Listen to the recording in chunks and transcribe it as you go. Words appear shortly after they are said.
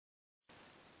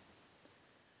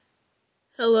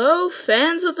Hello,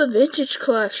 fans of the Vintage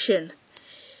Collection.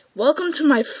 Welcome to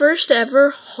my first ever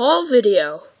haul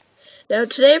video. Now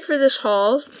today for this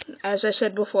haul, as I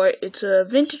said before, it's a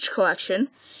Vintage Collection.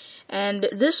 And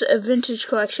this Vintage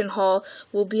Collection haul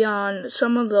will be on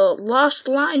some of the Lost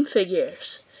Line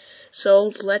figures.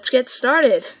 So let's get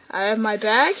started. I have my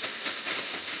bag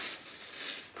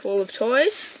full of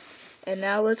toys. And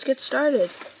now let's get started.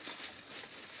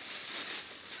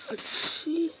 Let's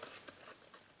see.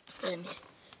 And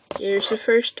here's the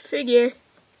first figure.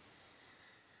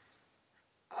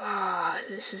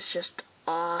 This is just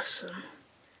awesome.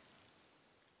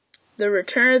 The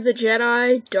Return of the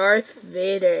Jedi, Darth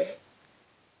Vader.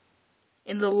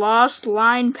 In the Lost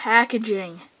Line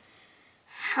packaging.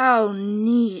 How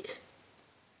neat.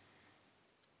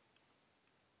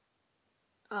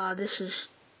 This is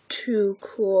too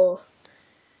cool.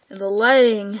 And the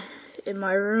lighting in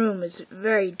my room is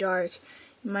very dark.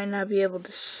 You might not be able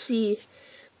to see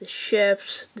the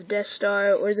ships, the Death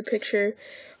Star, or the picture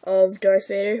of Darth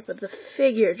Vader, but the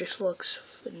figure just looks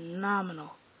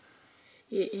phenomenal.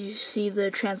 You see the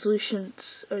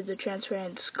translucent, or the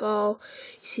transparent skull,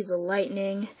 you see the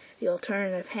lightning, the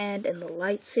alternative hand, and the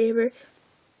lightsaber.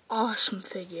 Awesome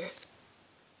figure.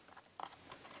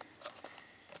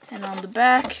 And on the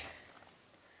back,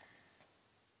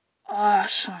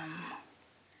 awesome.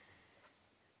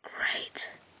 Great.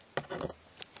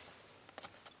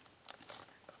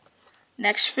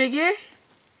 Next figure.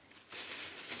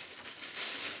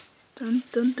 Dun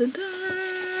dun dun dun.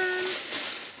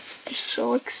 Just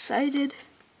so excited.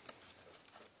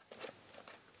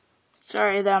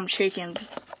 Sorry that I'm shaking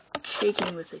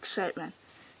with excitement.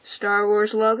 Star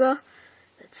Wars logo.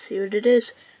 Let's see what it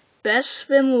is.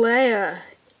 Bespin Leia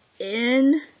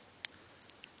in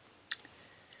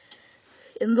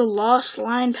the Lost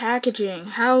Line packaging.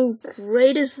 How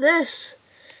great is this?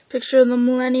 Picture of the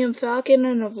Millennium Falcon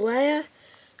and of Leia.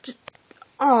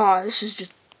 This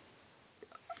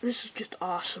is just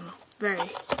awesome. Very.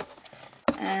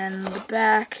 And the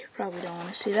back, probably don't want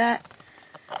to see that.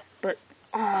 But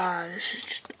this is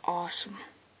just awesome.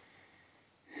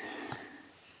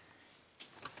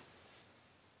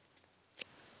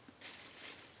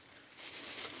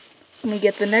 Let me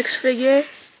get the next figure.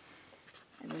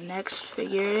 And the next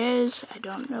figure is, I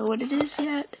don't know what it is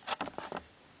yet.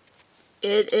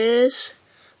 It is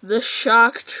the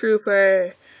Shock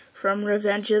Trooper from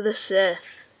Revenge of the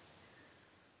Sith.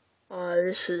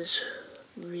 This is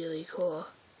really cool.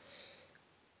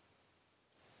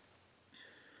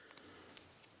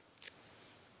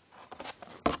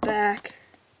 Back.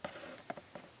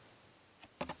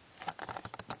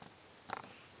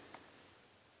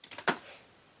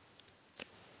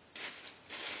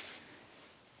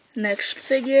 Next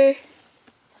figure.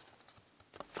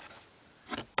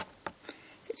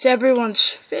 It's everyone's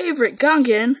favorite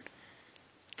Gungan,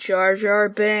 Jar Jar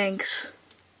Binks.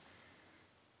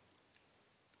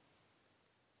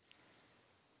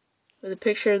 With a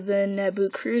picture of the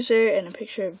Naboo cruiser and a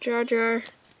picture of Jar Jar.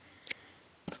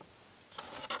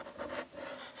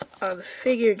 The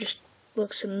figure just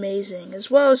looks amazing, as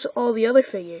well as all the other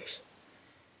figures.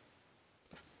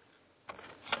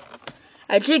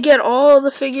 I did get all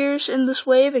the figures in this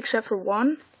wave except for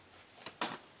one.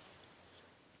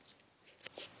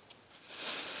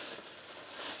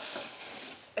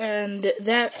 And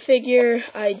that figure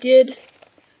I did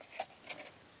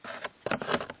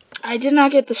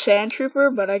not get the Sand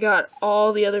Trooper, but I got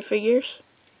all the other figures.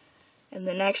 And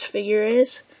the next figure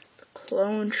is the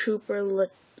Clone Trooper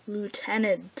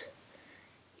Lieutenant.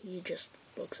 He just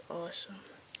looks awesome.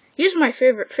 He's my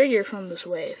favorite figure from this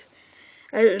wave.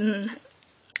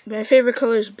 My favorite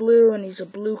color is blue, and he's a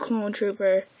blue Clone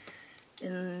Trooper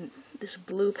in this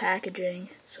blue packaging,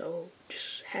 so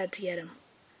just had to get him.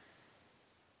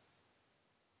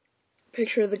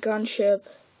 Picture of the gunship,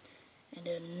 and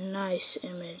a nice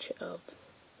image of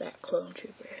that Clone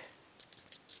Trooper.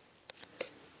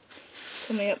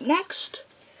 Coming up next,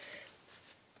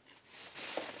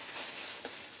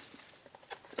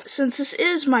 since this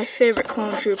is my favorite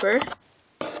Clone Trooper,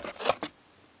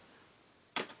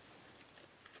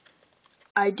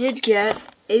 I did get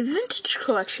a Vintage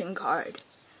Collection card.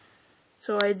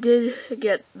 So I did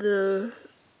get the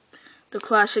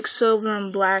classic silver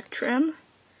and black trim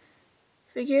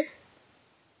figure.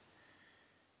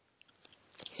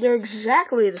 They're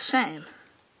exactly the same.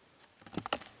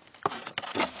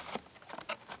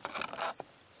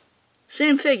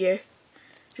 Same figure,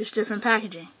 just different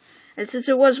packaging. And since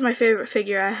it was my favorite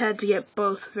figure, I had to get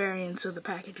both variants of the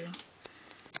packaging.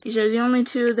 These are the only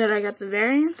two that I got the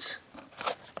variants.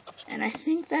 And I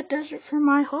think that does it for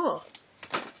my haul.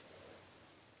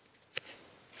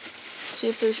 See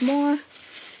if there's more.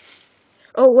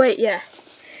 Oh wait, yeah.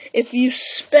 If you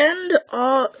spend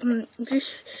all,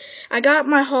 I got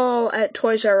my haul at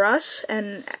Toys R Us,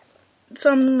 and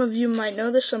some of you might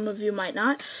know this, some of you might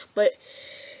not, but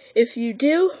if you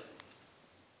do,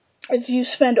 if you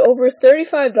spend over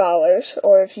 $35,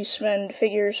 or if you spend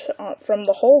figures from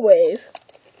the whole wave,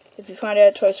 if you find it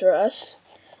at Toys R Us,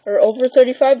 or over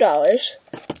 $35,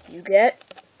 you get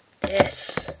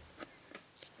this.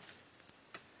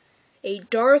 A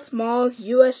Darth Maul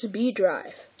USB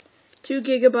drive. 2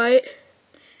 GB,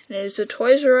 and it is a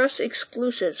Toys R Us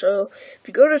exclusive. So if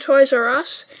you go to Toys R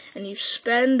Us and you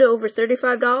spend over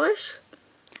 $35,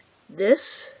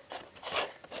 this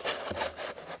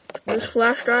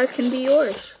flash drive can be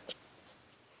yours.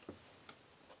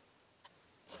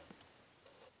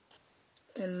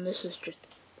 And this is just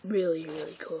really,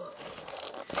 really cool.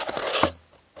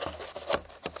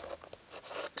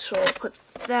 So I'll put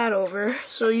that over.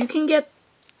 So you can get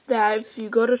that if you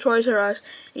go to Toys R Us,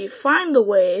 you find the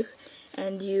wave,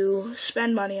 and you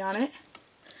spend money on it.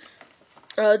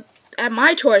 At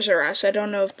my Toys R Us, I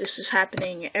don't know if this is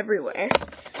happening everywhere,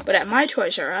 but at my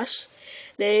Toys R Us,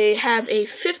 they have a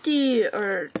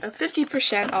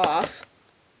 50% off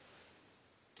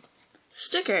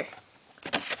sticker.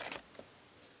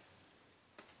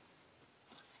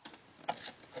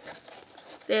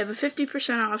 They have a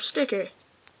 50% off sticker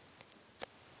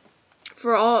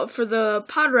for the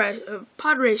Pod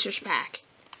Racers pack.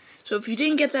 So if you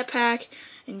didn't get that pack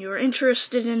and you're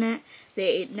interested in it,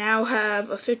 they now have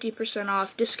a 50%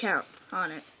 off discount on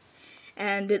it.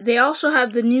 And they also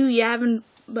have the new Yavin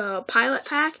Pilot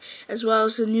pack, as well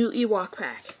as the new Ewok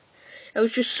pack. I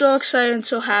was just so excited and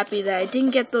so happy that I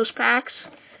didn't get those packs,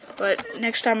 but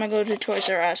next time I go to Toys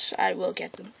R Us, I will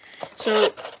get them.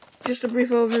 So, just a brief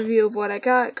overview of what I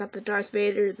got. Got the Darth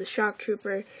Vader, the Shock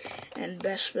Trooper, and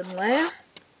Bespin Leia.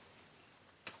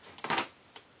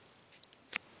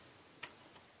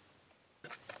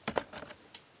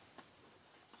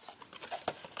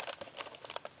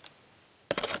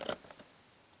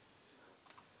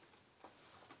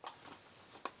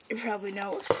 You probably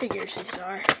know what figures these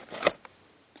are.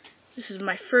 This is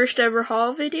my first ever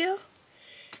haul video,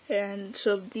 and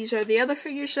so these are the other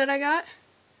figures that I got.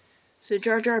 So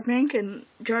Jar Jar Binks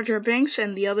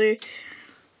and the other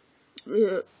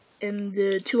and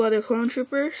the 2 other clone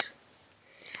troopers.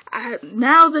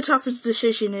 Now the toughest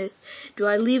decision is, do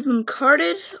I leave them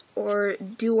carded or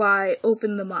do I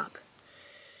open them up?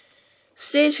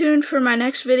 Stay tuned for my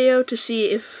next video to see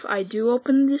if I do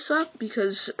open this up,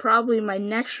 because probably my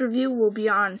next review will be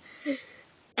on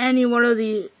any one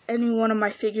of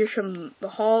my figures from the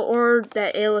haul, or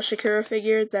that Aayla Secura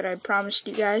figure that I promised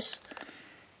you guys.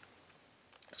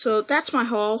 So that's my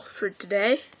haul for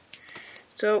today.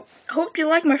 So hope you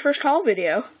like my first haul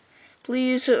video.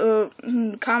 Please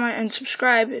comment and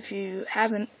subscribe if you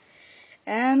haven't,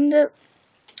 and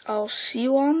I'll see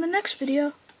you all in the next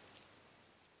video.